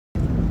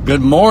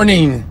Good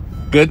morning.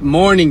 Good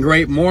morning.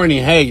 Great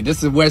morning. Hey,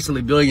 this is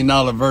Wesley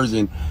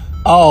Virgin.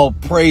 All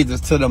praises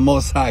to the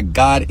Most High.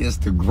 God is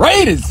the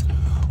greatest.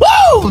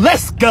 Woo!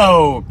 Let's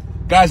go.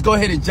 Guys, go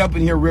ahead and jump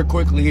in here real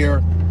quickly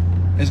here.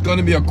 It's going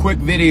to be a quick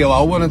video.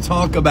 I want to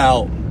talk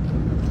about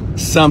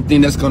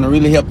something that's going to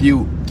really help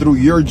you through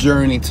your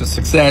journey to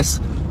success,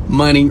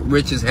 money,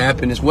 riches,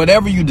 happiness,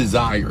 whatever you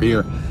desire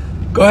here.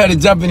 Go ahead and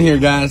jump in here,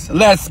 guys.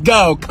 Let's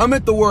go.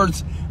 Comment the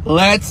words,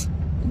 let's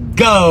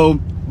go,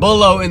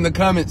 below in the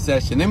comment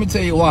section. Let me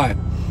tell you why.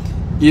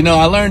 You know,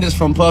 I learned this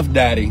from Puff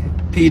Daddy,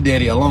 P.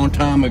 Diddy, a long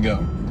time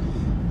ago.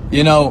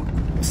 You know,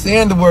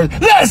 saying the word,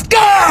 let's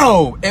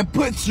go! It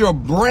puts your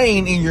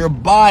brain and your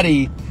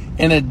body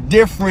in a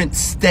different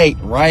state,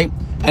 right?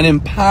 An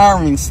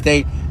empowering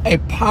state, a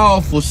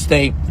powerful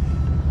state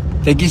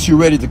that gets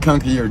you ready to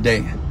conquer your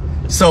day.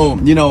 So,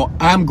 you know,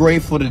 I'm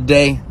grateful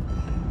today.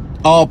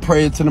 All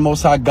praise to the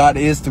Most High. God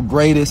is the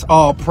greatest.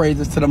 All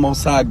praises to the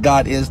Most High.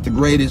 God is the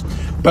greatest.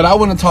 But I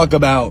want to talk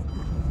about,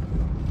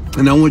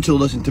 and I want you to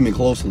listen to me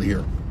closely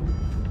here.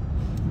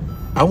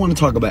 I want to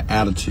talk about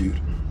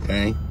attitude,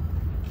 okay?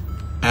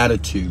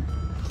 Attitude.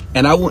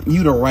 And I want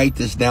you to write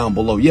this down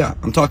below. Yeah,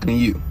 I'm talking to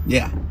you.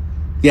 Yeah.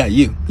 Yeah,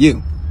 you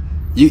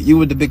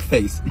with the big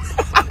face.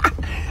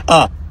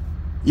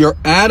 Your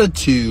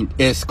attitude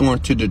is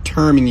going to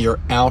determine your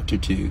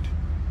altitude,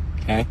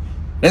 okay?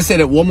 Let's say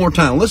that one more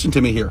time. Listen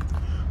to me here.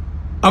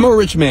 I'm a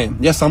rich man.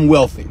 Yes, I'm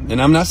wealthy.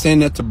 And I'm not saying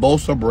that to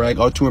boast or brag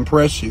or to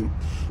impress you.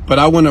 But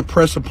I want to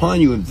press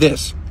upon you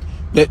this,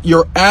 that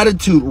your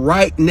attitude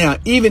right now,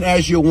 even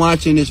as you're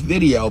watching this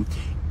video,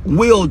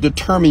 will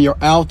determine your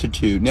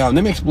altitude. Now,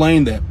 let me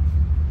explain that.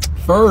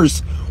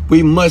 First,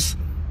 we must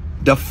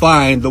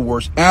define the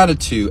word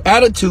attitude.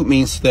 Attitude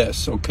means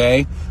this,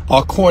 okay?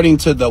 According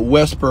to the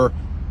Webster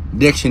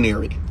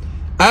Dictionary.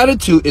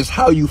 Attitude is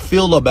how you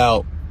feel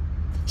about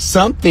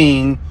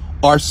something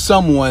or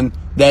someone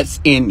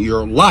that's in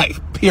your life,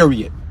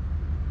 period.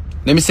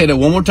 Let me say that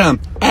one more time.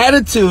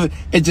 Attitude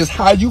is just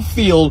how you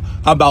feel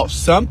about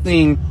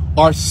something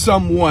or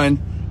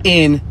someone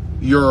in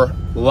your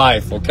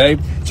life, okay?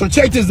 So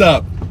check this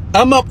out.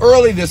 I'm up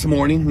early this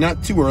morning,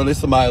 not too early,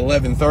 it's about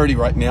 11:30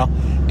 right now,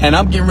 and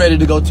I'm getting ready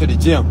to go to the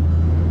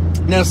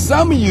gym. Now,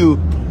 some of you,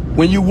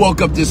 when you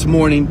woke up this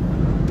morning,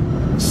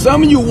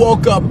 some of you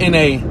woke up in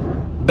a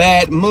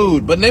bad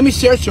mood, but let me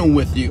share something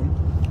with you.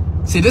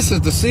 See, this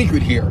is the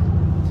secret here.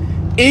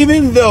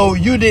 Even though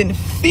you didn't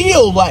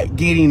feel like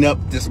getting up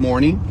this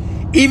morning,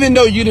 even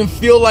though you didn't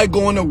feel like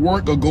going to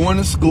work or going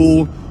to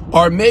school,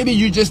 or maybe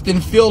you just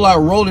didn't feel like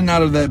rolling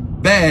out of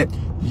that bed,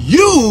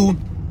 you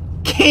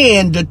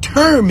can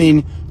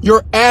determine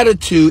your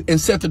attitude and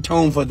set the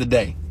tone for the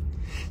day.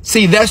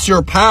 See, that's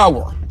your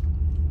power.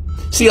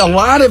 See, a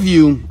lot of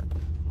you,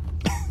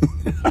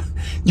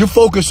 you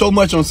focus so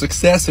much on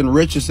success and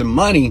riches and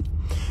money,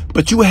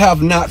 but you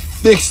have not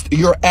fixed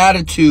your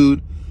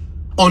attitude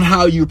on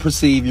how you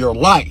perceive your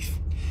life.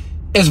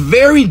 It's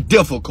very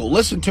difficult.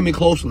 Listen to me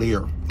closely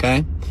here,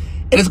 okay?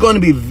 It is going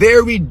to be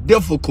very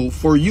difficult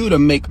for you to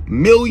make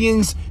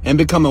millions and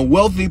become a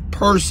wealthy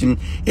person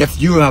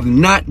if you have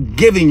not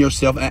given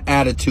yourself an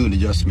attitude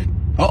adjustment.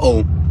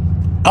 Uh-oh.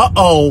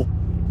 Uh-oh.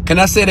 Can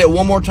I say that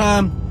one more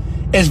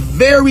time? It's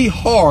very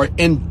hard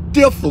and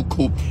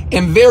difficult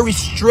and very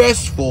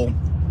stressful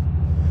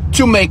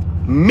to make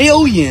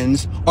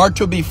millions or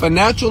to be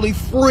financially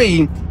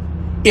free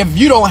if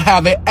you don't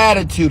have an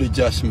attitude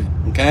adjustment,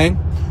 okay?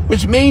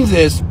 Which means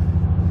is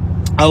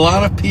a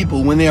lot of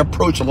people, when they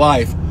approach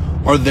life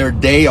or their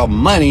day or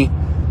money,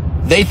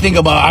 they think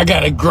about, I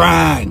gotta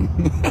grind.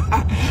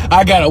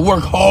 I gotta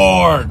work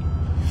hard.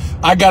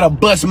 I gotta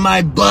bust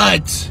my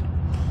butt.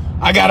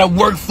 I gotta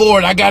work for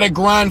it. I gotta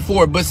grind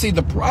for it. But see,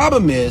 the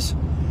problem is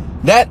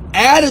that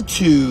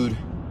attitude,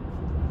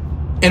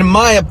 in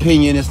my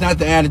opinion, is not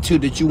the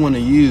attitude that you want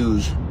to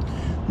use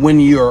when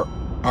you're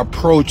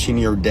approaching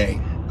your day.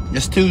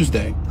 It's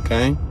Tuesday,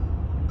 okay?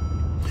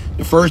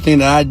 The first thing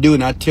that I do,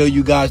 and I tell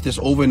you guys this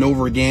over and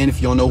over again,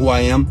 if you don't know who I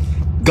am,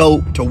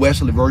 go to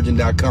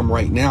wesleyvirgin.com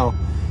right now,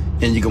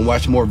 and you can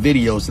watch more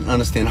videos and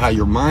understand how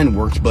your mind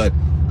works. But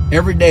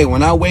every day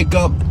when I wake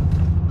up,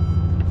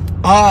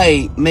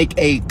 I make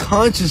a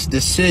conscious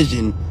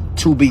decision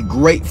to be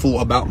grateful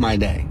about my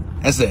day.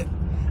 That's it.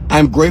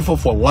 I'm grateful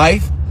for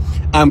life.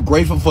 I'm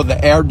grateful for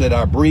the air that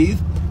I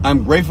breathe.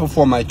 I'm grateful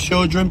for my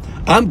children.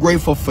 I'm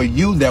grateful for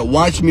you that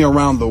watch me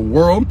around the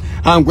world.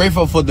 I'm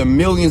grateful for the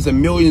millions and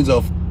millions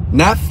of,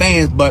 not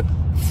fans, but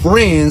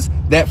friends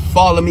that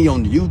follow me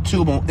on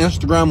YouTube, on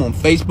Instagram, on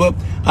Facebook.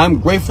 I'm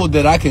grateful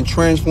that I can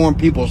transform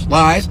people's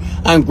lives.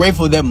 I'm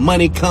grateful that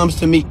money comes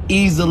to me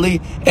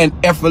easily and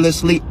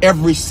effortlessly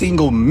every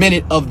single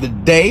minute of the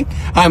day.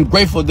 I'm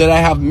grateful that I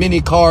have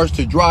many cars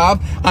to drive.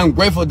 I'm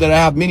grateful that I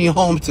have many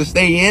homes to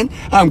stay in.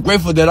 I'm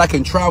grateful that I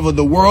can travel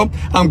the world.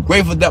 I'm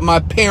grateful that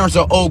my parents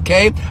are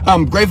okay.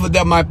 I'm grateful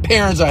that my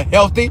parents are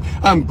healthy.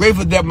 I'm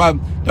grateful that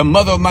the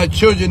mother of my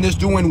children is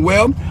doing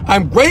well.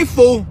 I'm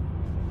grateful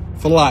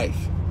for life.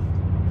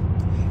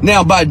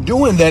 Now, by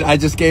doing that, I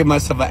just gave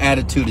myself an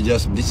attitude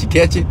adjustment. Did you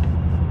catch it?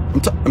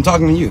 I'm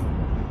talking to you.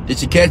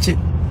 Did you catch it?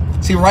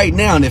 See, right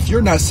now, if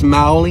you're not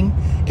smiling,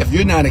 if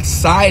you're not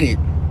excited,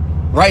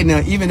 right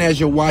now, even as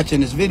you're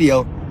watching this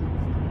video,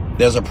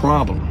 there's a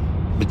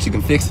problem, but you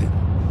can fix it.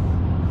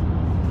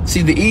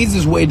 See, the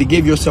easiest way to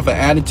give yourself an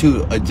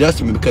attitude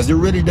adjustment, because it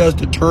really does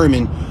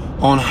determine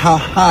on how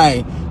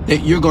high that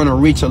you're going to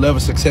reach a level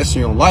of success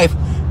in your life,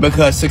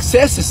 because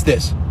success is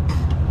this.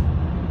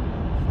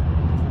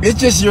 It's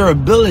just your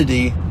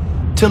ability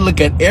to look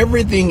at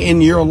everything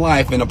in your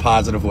life in a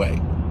positive way.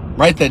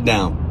 Write that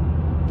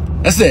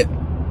down. That's it.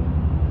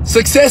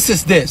 Success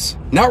is this,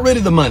 not really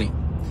the money.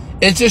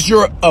 It's just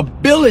your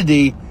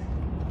ability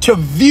to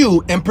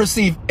view and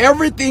perceive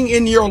everything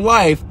in your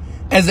life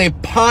as a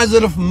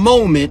positive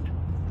moment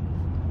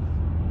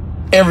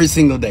every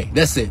single day.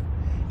 That's it.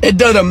 It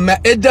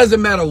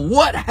doesn't matter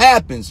what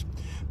happens.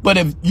 But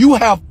if you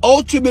have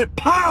ultimate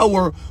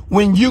power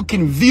when you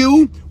can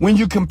view, when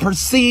you can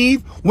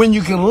perceive, when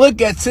you can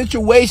look at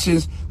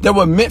situations that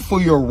were meant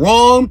for your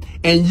wrong,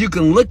 and you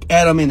can look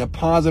at them in a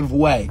positive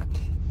way.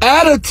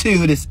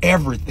 Attitude is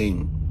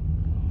everything.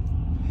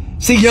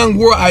 See, young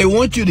world, I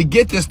want you to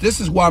get this. This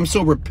is why I'm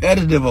so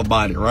repetitive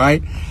about it,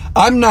 right?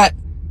 I'm not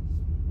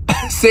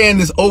saying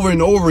this over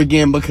and over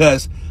again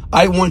because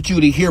I want you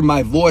to hear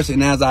my voice.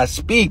 And as I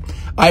speak,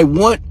 I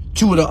want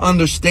you to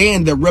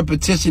understand that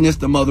repetition is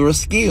the mother of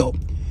skill.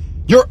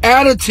 Your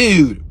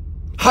attitude,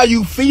 how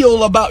you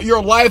feel about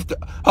your life,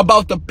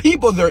 about the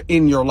people that are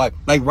in your life.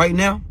 Like right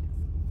now,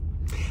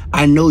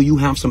 I know you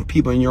have some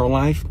people in your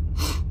life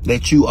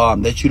that you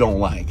don't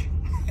like.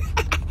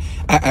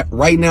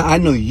 Right now, I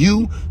know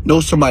you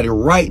know somebody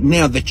right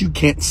now that you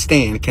can't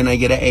stand. Can I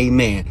get an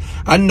amen?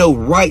 I know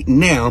right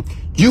now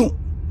you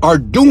are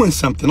doing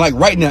something. Like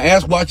right now,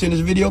 as watching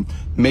this video,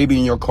 maybe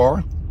in your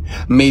car,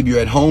 maybe you're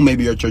at home,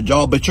 maybe you're at your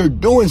job, but you're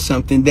doing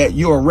something that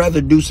you would rather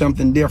do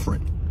something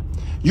different.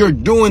 You're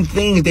doing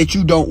things that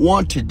you don't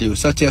want to do,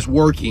 such as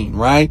working,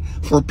 right?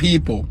 For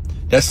people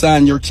that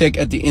sign your check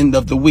at the end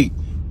of the week,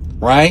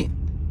 right?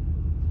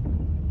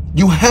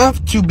 You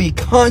have to be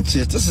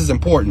conscious. This is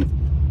important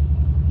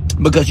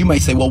because you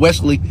might say, well,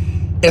 Wesley,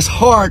 it's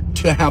hard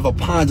to have a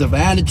positive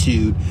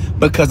attitude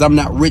because I'm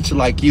not rich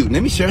like you.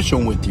 Let me share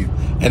something with you,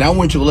 and I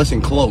want you to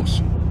listen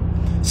close.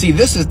 See,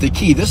 this is the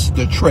key. This is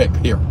the trick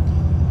here.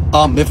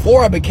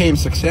 Before I became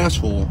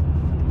successful,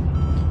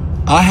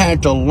 I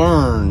had to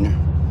learn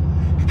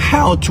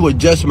how to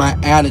adjust my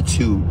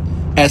attitude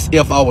as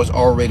if I was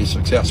already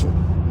successful.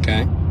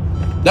 Okay?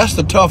 That's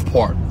the tough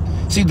part.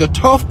 See, the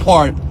tough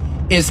part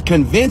is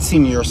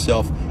convincing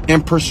yourself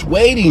and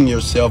persuading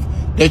yourself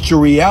that your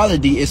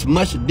reality is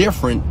much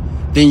different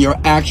than your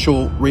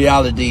actual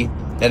reality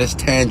that is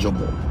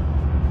tangible.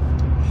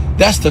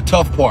 That's the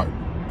tough part.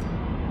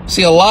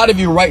 See, a lot of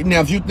you right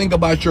now, if you think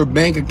about your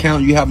bank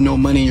account, you have no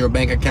money in your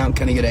bank account.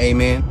 Can I get an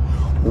amen?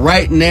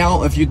 Right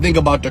now, if you think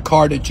about the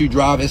car that you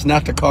drive, it's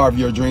not the car of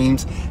your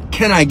dreams.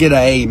 Can I get an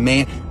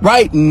amen?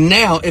 Right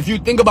now, if you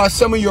think about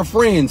some of your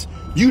friends,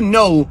 you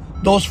know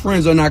those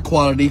friends are not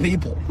quality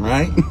people,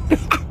 right?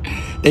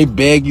 They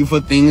beg you for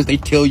things. They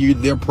tell you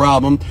their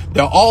problem.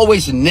 They're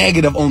always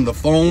negative on the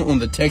phone, on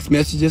the text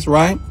messages,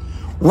 right?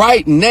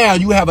 Right now,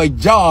 you have a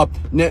job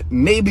that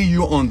maybe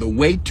you're on the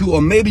way to,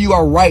 or maybe you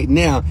are right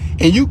now,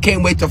 and you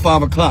can't wait till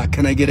 5 o'clock.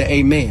 Can I get an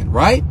amen,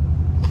 right?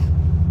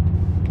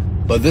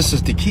 But this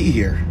is the key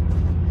here.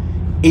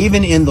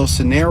 Even in those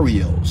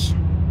scenarios,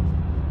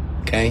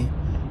 okay,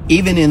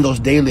 even in those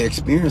daily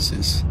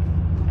experiences,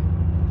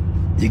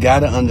 you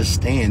got to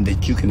understand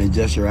that you can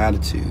adjust your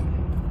attitude.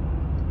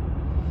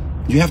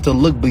 You have to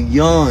look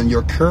beyond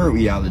your current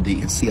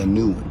reality and see a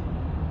new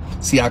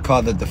one. See, I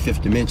call that the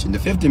fifth dimension. The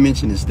fifth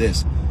dimension is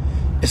this.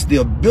 It's the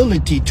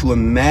ability to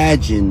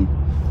imagine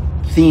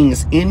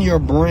things in your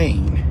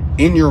brain,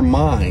 in your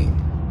mind,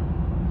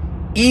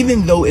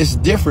 even though it's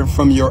different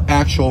from your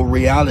actual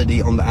reality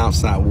on the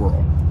outside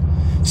world.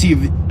 See,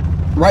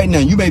 right now,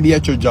 you may be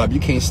at your job. You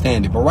can't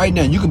stand it. But right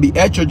now, you could be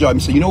at your job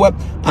and say, you know what?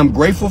 I'm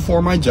grateful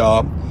for my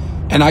job,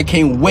 and I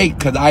can't wait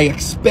because I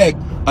expect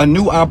a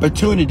new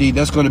opportunity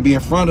that's going to be in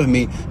front of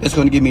me that's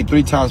going to give me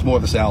 3 times more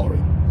of the salary.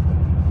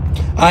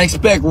 I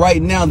expect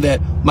right now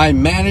that my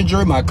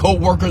manager, my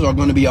co-workers are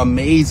going to be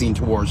amazing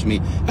towards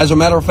me. As a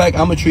matter of fact,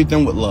 I'm going to treat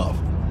them with love.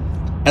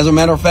 As a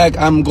matter of fact,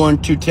 I'm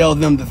going to tell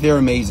them that they're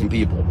amazing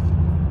people.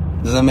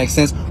 Does that make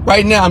sense?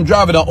 Right now, I'm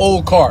driving an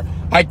old car.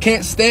 I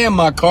can't stand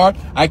my car.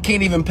 I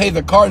can't even pay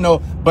the car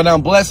note, but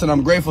I'm blessed and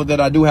I'm grateful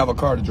that I do have a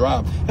car to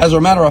drive. As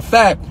a matter of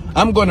fact,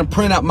 I'm going to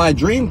print out my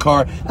dream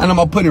car and I'm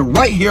going to put it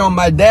right here on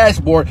my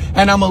dashboard,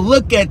 and I'm going to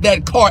look at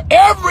that car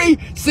every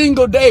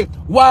single day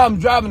while I'm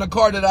driving the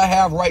car that I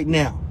have right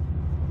now.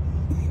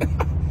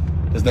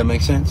 Does that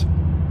make sense?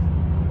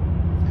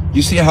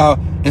 You see how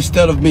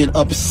instead of being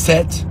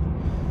upset,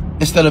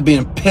 instead of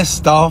being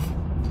pissed off,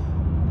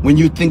 when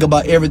you think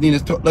about everything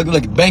that's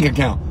look bank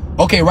account.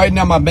 Okay, right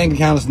now my bank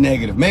account is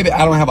negative. Maybe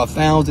I don't have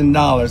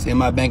 $1,000 in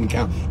my bank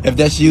account. If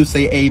that's you,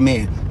 say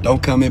amen.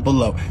 Don't comment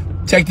below.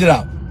 Check it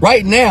out.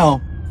 Right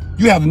now,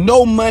 you have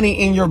no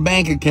money in your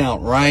bank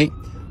account, right?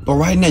 But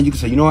right now, you can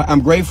say, you know what,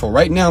 I'm grateful.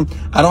 Right now,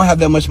 I don't have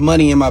that much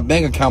money in my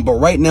bank account, but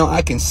right now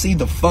I can see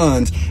the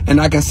funds and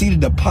I can see the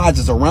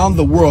deposits around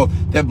the world.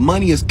 That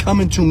money is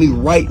coming to me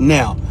right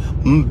now.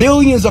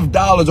 Billions of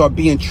dollars are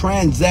being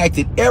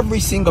transacted every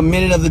single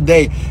minute of the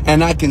day.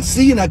 And I can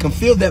see and I can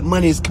feel that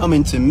money is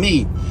coming to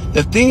me.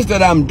 The things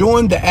that I'm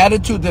doing, the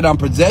attitude that I'm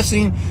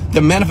possessing,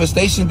 the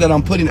manifestations that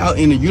I'm putting out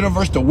in the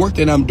universe, the work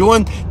that I'm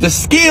doing, the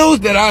skills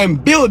that I'm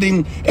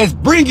building is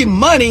bringing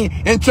money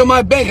into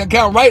my bank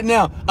account right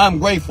now. I'm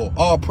grateful.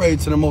 All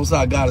praise to the Most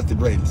High. God is the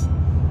greatest.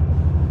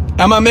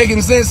 Am I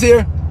making sense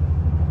here?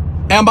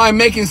 Am I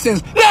making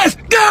sense? Let's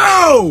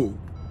go!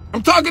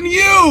 I'm talking to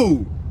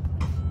you.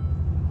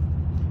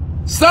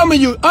 Some of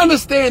you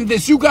understand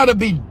this. You got to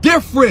be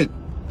different.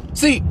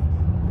 See,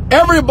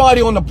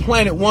 everybody on the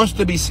planet wants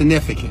to be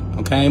significant,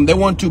 okay? They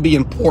want to be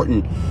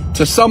important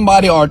to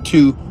somebody or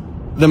to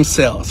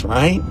themselves,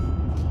 right?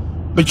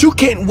 But you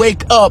can't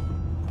wake up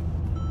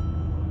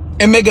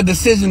and make a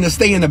decision to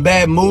stay in a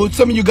bad mood.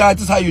 Some of you guys,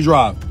 this is how you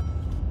drive.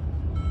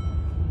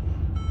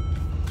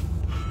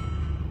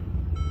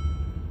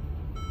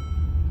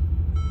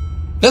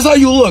 That's how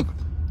you look.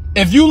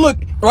 If you look,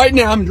 right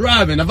now I'm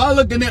driving. If I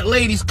look in that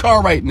lady's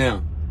car right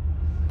now,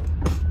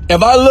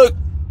 if I look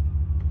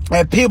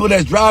at people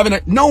that's driving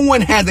it, no one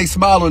has a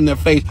smile on their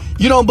face.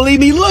 You don't believe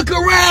me? Look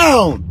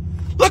around.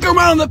 Look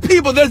around the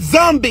people. They're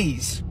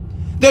zombies.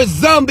 They're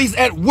zombies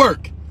at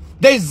work.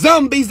 They're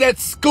zombies at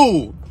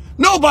school.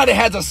 Nobody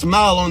has a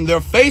smile on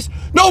their face.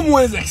 No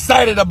one's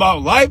excited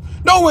about life.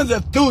 No one's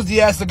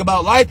enthusiastic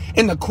about life.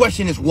 And the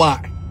question is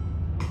why?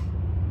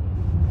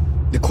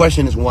 The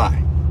question is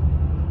why?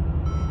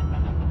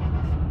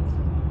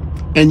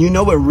 And you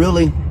know what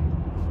really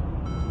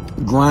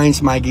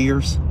grinds my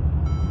gears?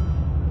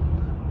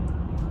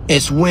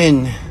 It's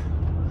when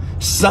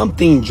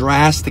something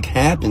drastic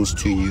happens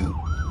to you.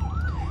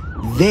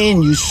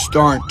 Then you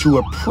start to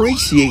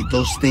appreciate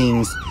those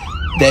things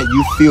that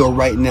you feel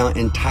right now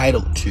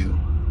entitled to.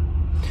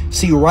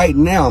 See, right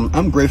now,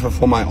 I'm grateful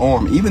for my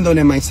arm, even though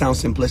that might sound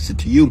simplistic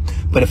to you.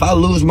 But if I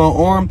lose my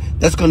arm,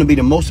 that's going to be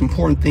the most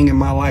important thing in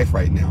my life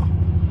right now.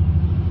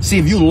 See,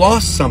 if you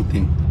lost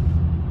something,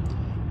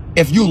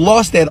 if you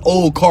lost that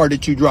old car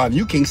that you drive,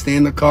 you can't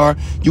stand the car,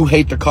 you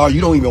hate the car, you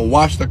don't even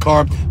wash the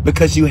car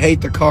because you hate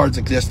the car's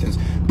existence.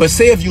 But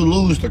say if you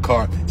lose the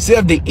car, say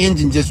if the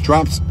engine just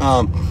drops,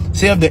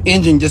 say if the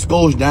engine just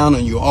goes down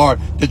on you or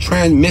the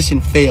transmission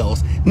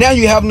fails. Now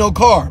you have no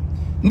car.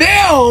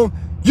 Now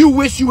you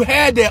wish you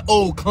had that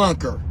old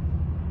clunker.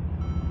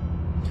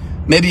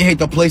 Maybe you hate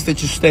the place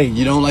that you stay.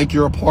 You don't like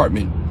your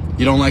apartment.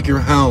 You don't like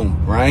your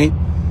home, right?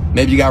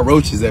 Maybe you got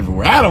roaches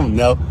everywhere. I don't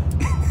know.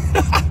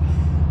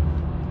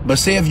 But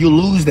say if you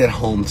lose that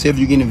home, say if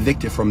you get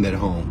evicted from that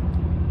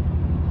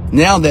home,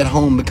 now that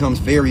home becomes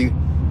very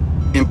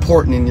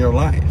important in your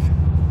life.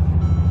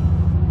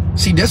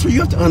 See, that's where you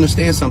have to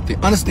understand something.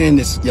 Understand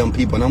this, young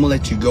people, and I'm going to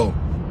let you go.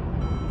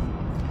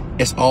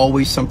 It's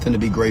always something to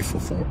be grateful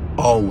for.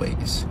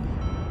 Always.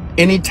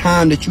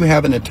 Anytime that you're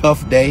having a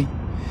tough day,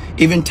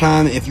 even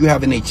time if you're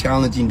having a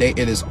challenging day,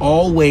 it is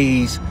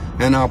always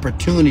an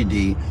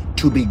opportunity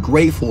to be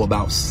grateful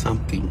about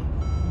something.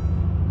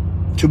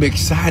 To be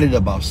excited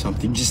about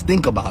something. Just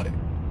think about it.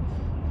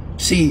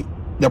 See,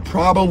 the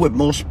problem with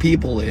most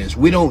people is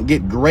we don't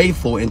get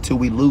grateful until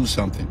we lose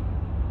something.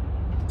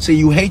 See,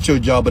 you hate your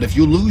job, but if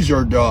you lose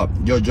your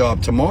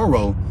job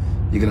tomorrow,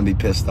 you're going to be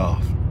pissed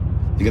off.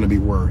 You're going to be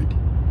worried.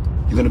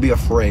 You're going to be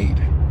afraid.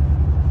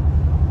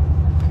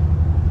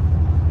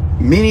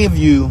 Many of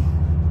you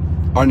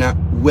are not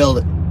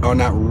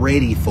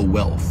ready for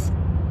wealth.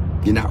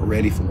 You're not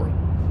ready for it.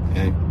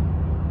 Okay?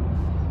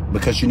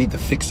 Because you need to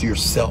fix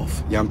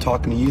yourself. Yeah, I'm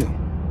talking to you.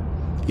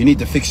 You need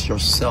to fix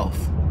yourself,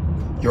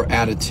 your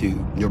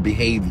attitude, your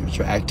behaviors,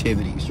 your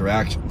activities, your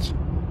actions,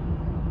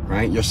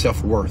 right? Your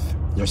self-worth,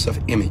 your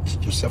self-image,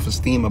 your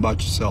self-esteem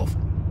about yourself.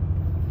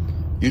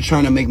 You're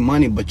trying to make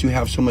money, but you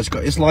have so much.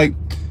 It's like,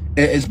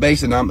 it's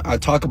based on, I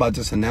talk about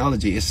this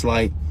analogy. It's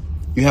like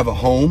you have a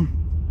home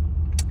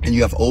and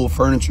you have old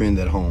furniture in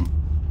that home.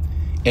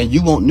 And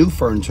you want new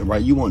furniture,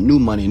 right? You want new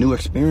money, new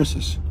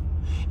experiences.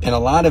 And a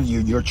lot of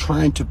you, you're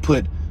trying to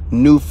put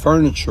new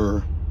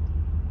furniture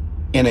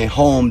in a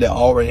home that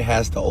already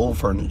has the old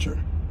furniture.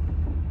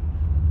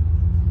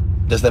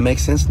 Does that make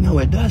sense? No,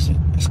 it doesn't.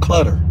 It's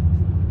clutter.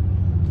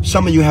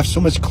 Some of you have so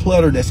much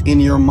clutter that's in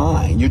your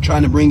mind. You're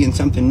trying to bring in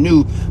something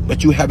new,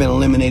 but you haven't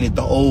eliminated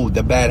the old,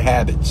 the bad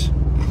habits,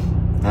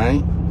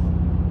 right?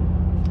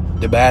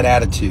 The bad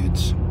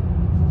attitudes,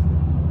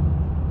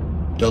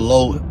 the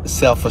low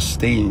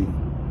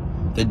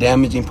self-esteem, the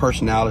damaging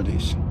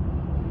personalities,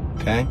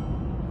 okay?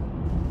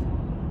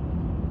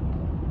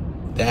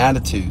 The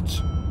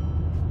attitudes.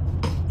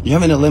 You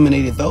haven't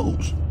eliminated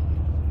those.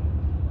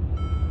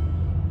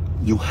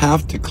 You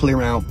have to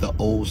clear out the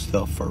old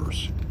stuff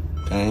first.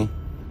 Okay?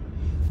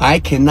 I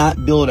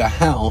cannot build a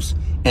house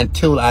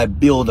until I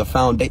build a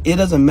foundation. It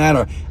doesn't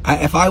matter.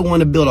 If I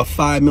want to build a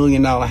 $5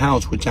 million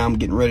house, which I'm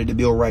getting ready to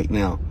build right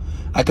now,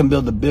 I can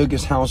build the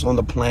biggest house on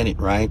the planet,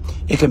 right?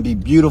 It can be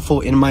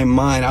beautiful in my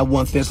mind. I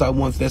want this, I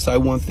want this, I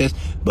want this.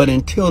 But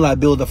until I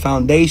build a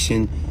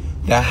foundation,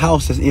 the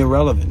house is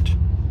irrelevant.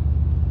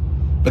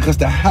 Because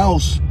the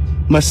house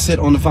must sit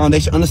on the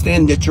foundation.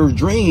 Understand that your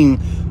dream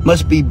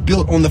must be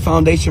built on the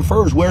foundation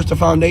first. Where's the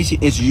foundation?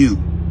 It's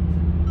you.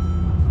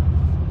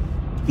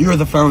 You're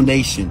the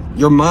foundation.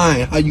 Your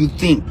mind, how you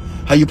think,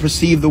 how you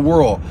perceive the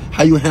world,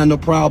 how you handle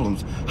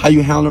problems, how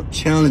you handle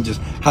challenges,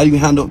 how you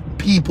handle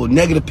people,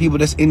 negative people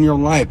that's in your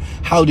life.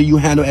 How do you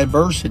handle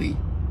adversity?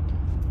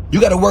 You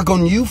got to work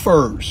on you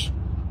first.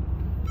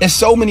 There's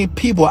so many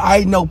people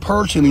I know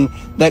personally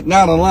that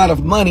got a lot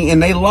of money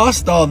and they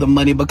lost all the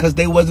money because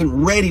they wasn't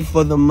ready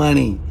for the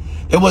money.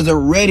 They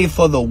wasn't ready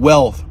for the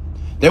wealth.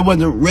 They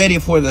wasn't ready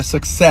for the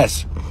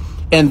success.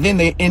 And then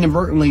they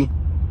inadvertently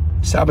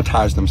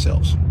sabotage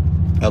themselves.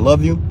 I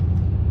love you.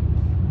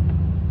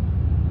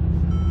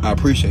 I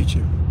appreciate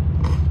you.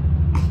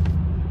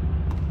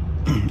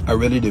 I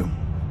really do.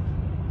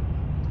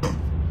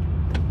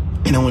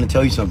 And I want to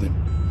tell you something.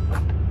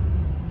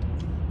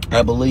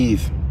 I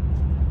believe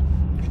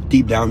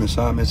deep down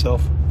inside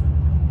myself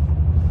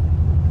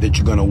that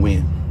you're going to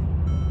win.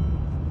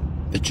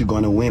 That you're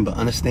going to win. But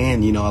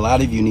understand, a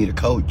lot of you need a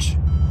coach.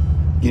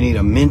 You need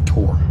a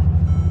mentor.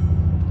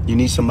 You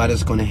need somebody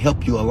that's going to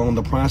help you along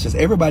the process.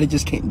 Everybody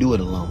just can't do it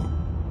alone.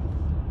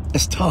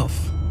 It's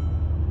tough.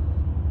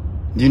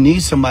 You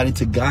need somebody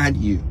to guide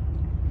you.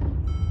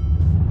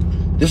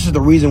 This is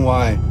the reason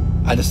why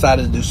I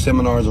decided to do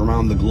seminars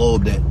around the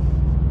globe that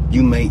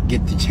you may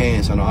get the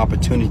chance and the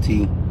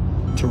opportunity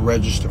to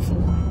register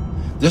for.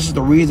 This is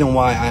the reason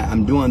why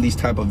I'm doing these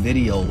type of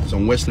videos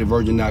on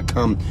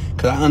wesleyvirgin.com,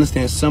 because I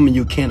understand some of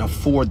you can't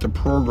afford the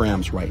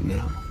programs right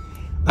now.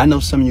 I know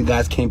some of you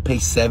guys can't pay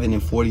 $7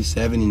 and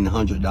 $47 and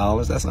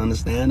 $100. That's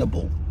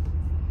understandable.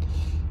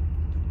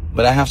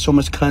 But I have so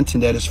much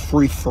content that is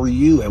free for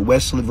you at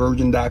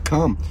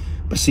wesleyvirgin.com.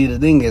 But see, the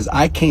thing is,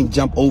 I can't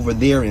jump over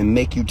there and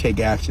make you take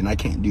action. I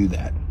can't do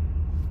that.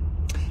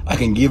 I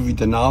can give you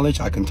the knowledge.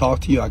 I can talk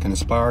to you. I can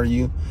inspire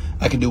you.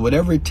 I can do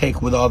whatever it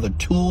takes with all the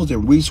tools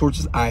and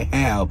resources I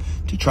have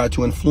to try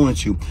to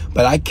influence you.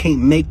 But I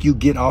can't make you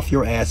get off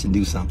your ass and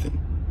do something.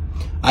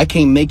 I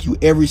can't make you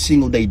every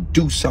single day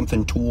do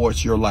something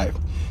towards your life.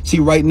 See,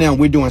 right now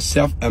we're doing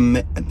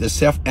the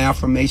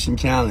self-affirmation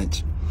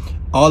challenge.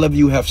 All of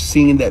you have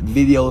seen that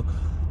video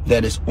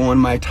that is on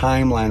my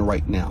timeline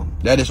right now.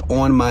 That is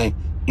on my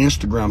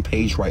Instagram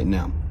page right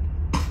now.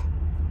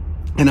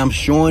 And I'm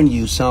showing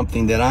you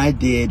something that I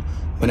did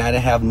when I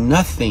didn't have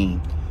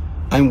nothing.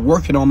 I'm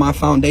working on my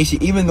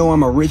foundation. Even though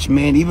I'm a rich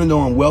man, even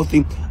though I'm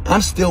wealthy,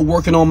 I'm still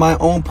working on my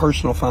own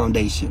personal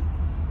foundation.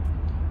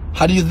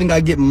 How do you think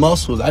I get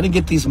muscles? I didn't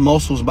get these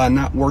muscles by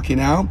not working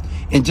out.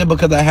 And just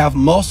because I have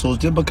muscles,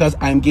 just because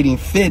I'm getting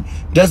fit,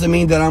 doesn't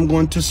mean that I'm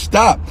going to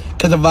stop.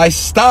 Because if I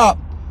stop,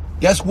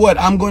 guess what?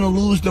 I'm going to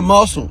lose the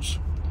muscles.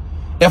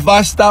 If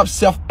I stop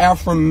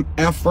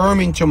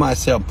affirming to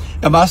myself,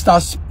 if I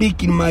stop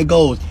speaking my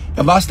goals,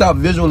 if I stop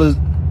visualizing,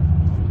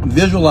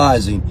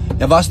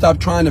 if I stop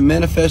trying to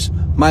manifest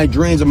my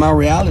dreams and my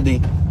reality,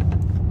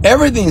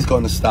 everything's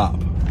going to stop.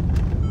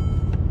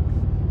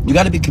 You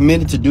got to be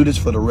committed to do this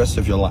for the rest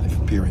of your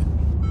life, period.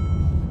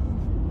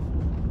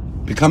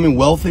 Becoming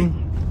wealthy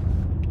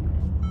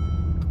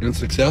and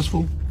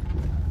successful,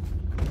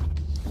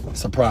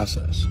 it's a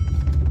process.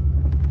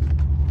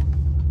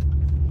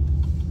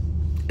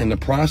 And the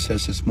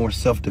process is more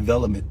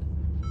self-development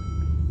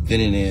than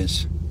it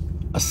is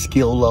a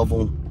skill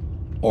level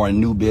or a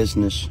new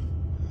business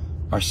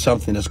or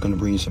something that's going to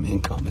bring you some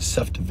income. It's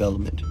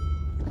self-development.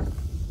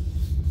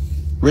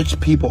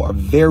 Rich people are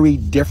very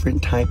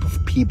different type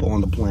of people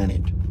on the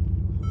planet.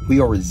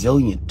 We are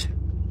resilient.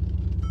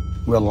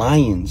 We're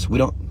lions.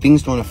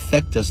 Things don't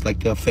affect us like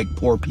they affect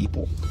poor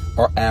people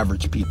or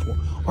average people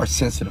or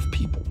sensitive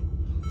people.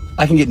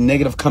 I can get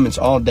negative comments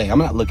all day. I'm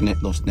not looking at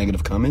those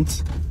negative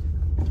comments.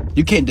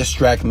 You can't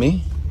distract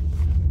me.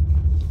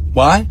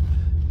 Why?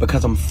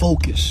 Because I'm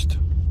focused.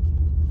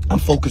 I'm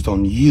focused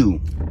on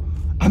you.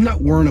 I'm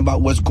not worrying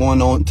about what's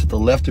going on to the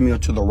left of me or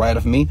to the right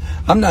of me.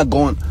 I'm not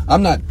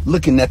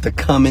looking at the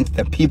comments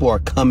that people are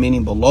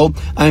commenting below.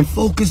 I'm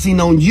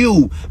focusing on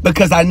you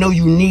because I know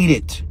you need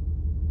it.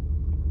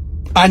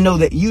 I know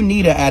that you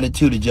need an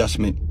attitude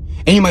adjustment.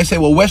 And you might say,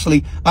 well,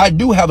 Wesley, I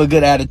do have a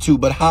good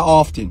attitude, but how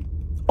often?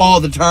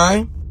 All the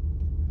time?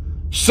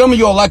 Some of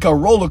you are like a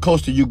roller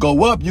coaster. You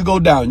go up, you go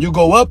down, you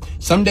go up.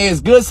 Some day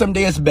it's good, some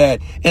day it's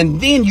bad. And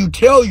then you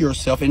tell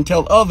yourself and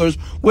tell others,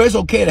 well, it's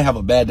okay to have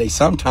a bad day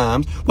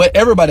sometimes. Well,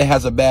 everybody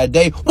has a bad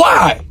day.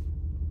 Why?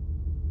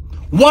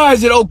 Why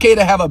is it okay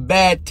to have a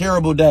bad,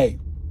 terrible day?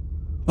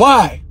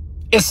 Why?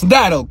 It's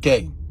not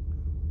okay.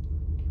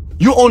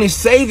 You only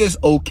say this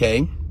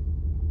okay,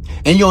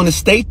 and you only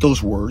state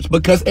those words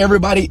because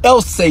everybody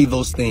else say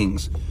those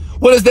things.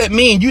 What does that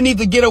mean? You need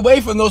to get away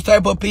from those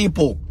type of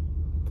people.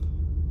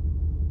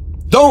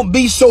 Don't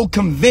be so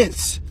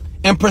convinced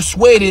and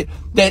persuaded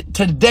that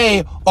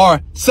today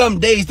or some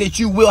days that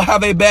you will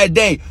have a bad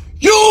day.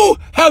 You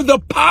have the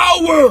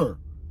power.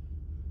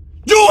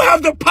 You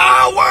have the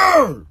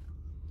power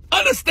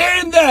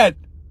Understand that.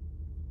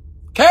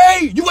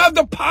 Okay? You have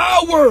the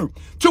power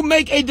to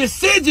make a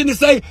decision to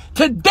say,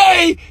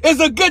 today is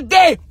a good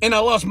day and I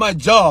lost my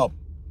job.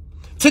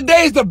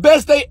 Today is the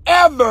best day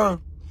ever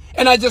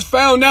and I just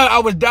found out I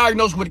was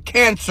diagnosed with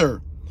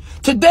cancer.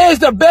 Today is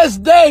the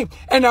best day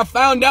and I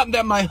found out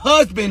that my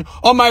husband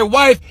or my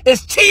wife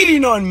is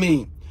cheating on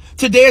me.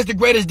 Today is the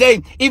greatest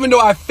day even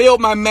though I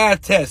failed my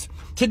math test.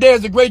 Today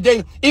is a great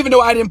day even though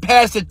I didn't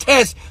pass the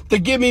test to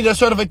give me the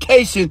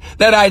certification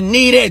that I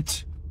needed.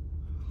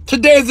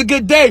 Today is a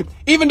good day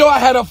even though I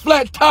had a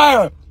flat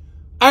tire.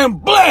 I am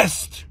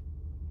blessed.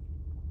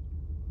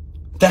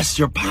 That's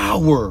your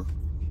power.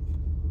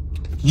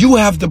 You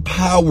have the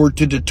power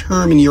to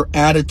determine your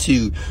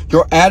attitude.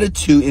 Your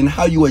attitude and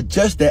how you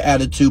adjust that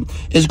attitude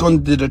is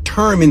going to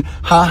determine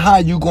how high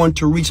you're going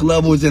to reach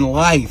levels in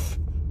life.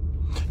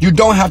 You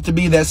don't have to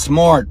be that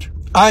smart.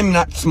 I'm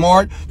not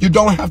smart. You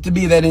don't have to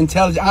be that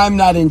intelligent. I'm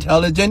not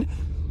intelligent.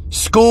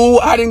 School,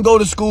 I didn't go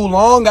to school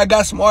long. I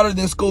got smarter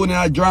than school and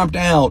I dropped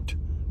out.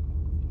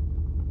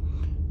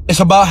 It's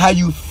about how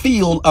you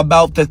feel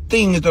about the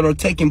things that are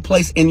taking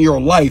place in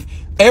your life.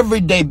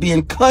 Every day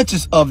being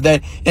conscious of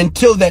that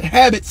until that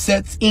habit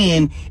sets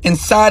in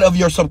inside of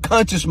your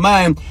subconscious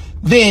mind,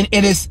 then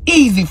it is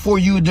easy for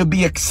you to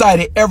be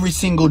excited every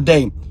single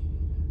day.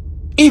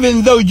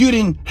 Even though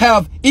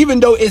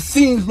it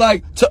seems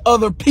like to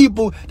other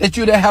people that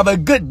you didn't have a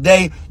good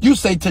day, you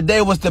say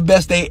today was the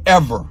best day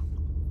ever.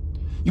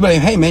 You like,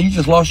 hey man, you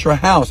just lost your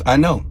house. I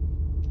know.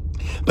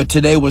 But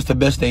today was the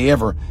best day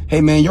ever.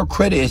 Hey man, your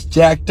credit is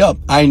jacked up.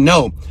 I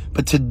know.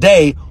 But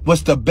today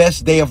was the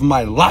best day of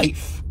my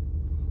life.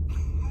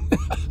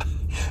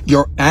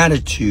 Your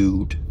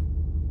attitude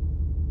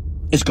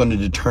is going to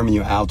determine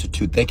your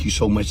altitude. Thank you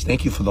so much.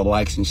 Thank you for the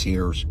likes and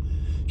shares.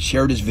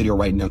 Share this video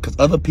right now because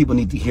other people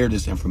need to hear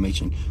this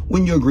information.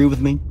 Wouldn't you agree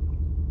with me?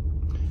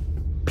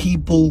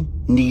 People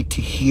need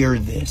to hear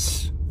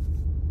this.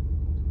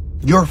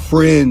 Your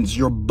friends,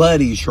 your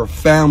buddies, your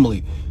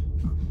family,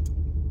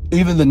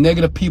 even the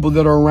negative people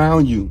that are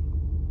around you,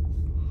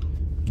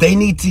 they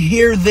need to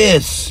hear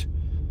this.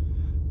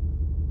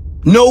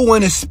 No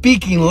one is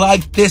speaking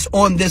like this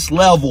on this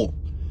level.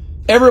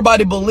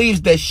 Everybody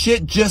believes that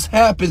shit just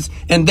happens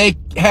and they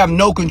have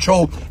no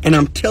control. And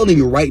I'm telling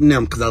you right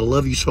now, because I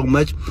love you so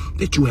much,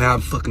 that you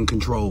have fucking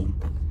control.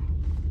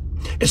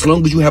 As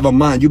long as you have a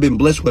mind, you've been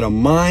blessed with a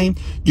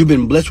mind. You've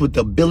been blessed with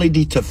the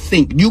ability to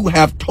think. You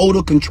have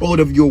total control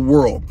of your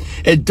world.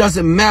 It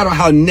doesn't matter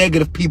how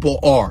negative people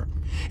are.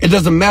 It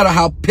doesn't matter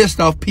how pissed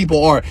off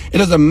people are. It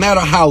doesn't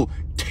matter how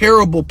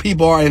terrible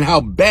people are and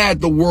how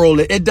bad the world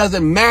is. It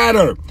doesn't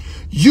matter.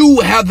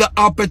 You have the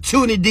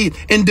opportunity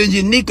and the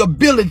unique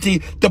ability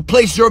to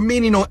place your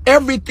meaning on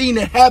everything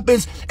that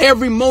happens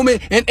every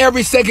moment and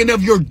every second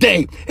of your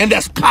day. And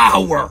that's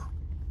power.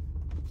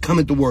 Come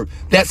at the word.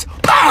 That's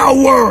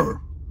power.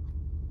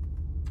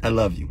 I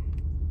love you.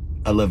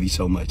 I love you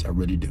so much. I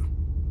really do.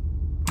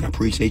 I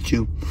appreciate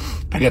you.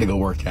 I got to go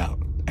work out.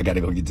 I got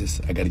to go get this.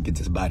 I got to get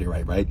this body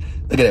right?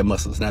 Look at that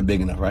muscle. It's not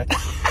big enough, right?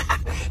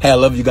 Hey, I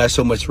love you guys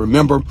so much.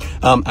 Remember,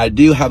 I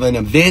do have an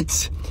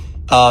event.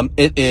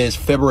 It is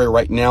February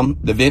right now.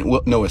 The event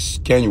will, no, it's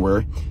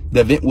January.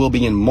 The event will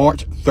be in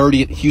March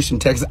 30th, Houston,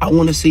 Texas. I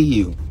want to see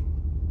you.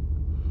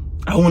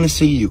 I want to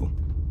see you.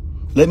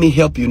 Let me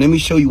help you. Let me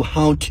show you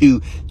how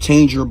to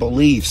change your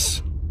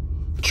beliefs.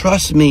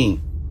 Trust me.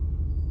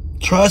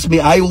 Trust me.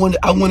 I want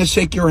to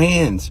shake your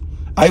hands.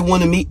 I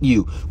want to meet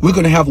you. We're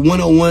going to have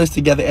one-on-ones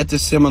together at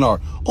this seminar.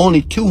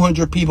 Only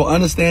 200 people.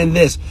 Understand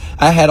this.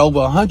 I had over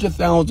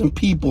 100,000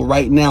 people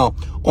right now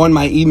on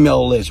my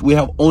email list. We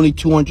have only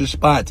 200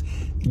 spots.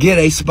 Get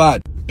a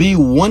spot. Be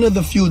one of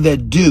the few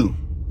that do.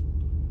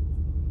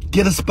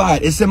 Get a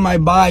spot. It's in my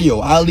bio.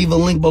 I'll leave a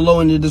link below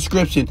in the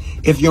description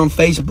if you're on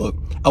Facebook.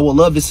 I would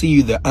love to see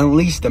you there.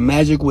 Unleash the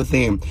magic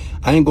within.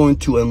 I am going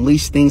to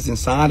unleash things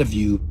inside of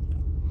you.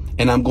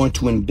 And I'm going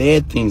to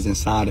embed things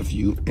inside of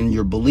you and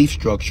your belief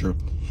structure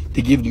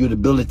to give you the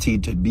ability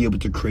to be able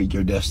to create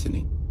your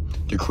destiny,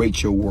 to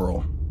create your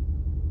world.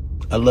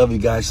 I love you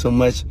guys so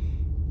much.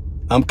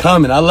 I'm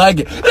coming. I like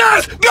it.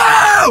 Let's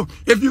go!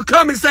 If you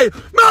come and say,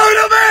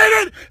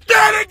 motivated,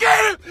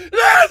 dedicated,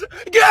 let's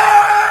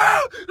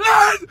go!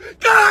 Let's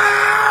go!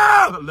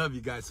 I love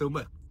you guys so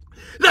much.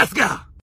 Let's go!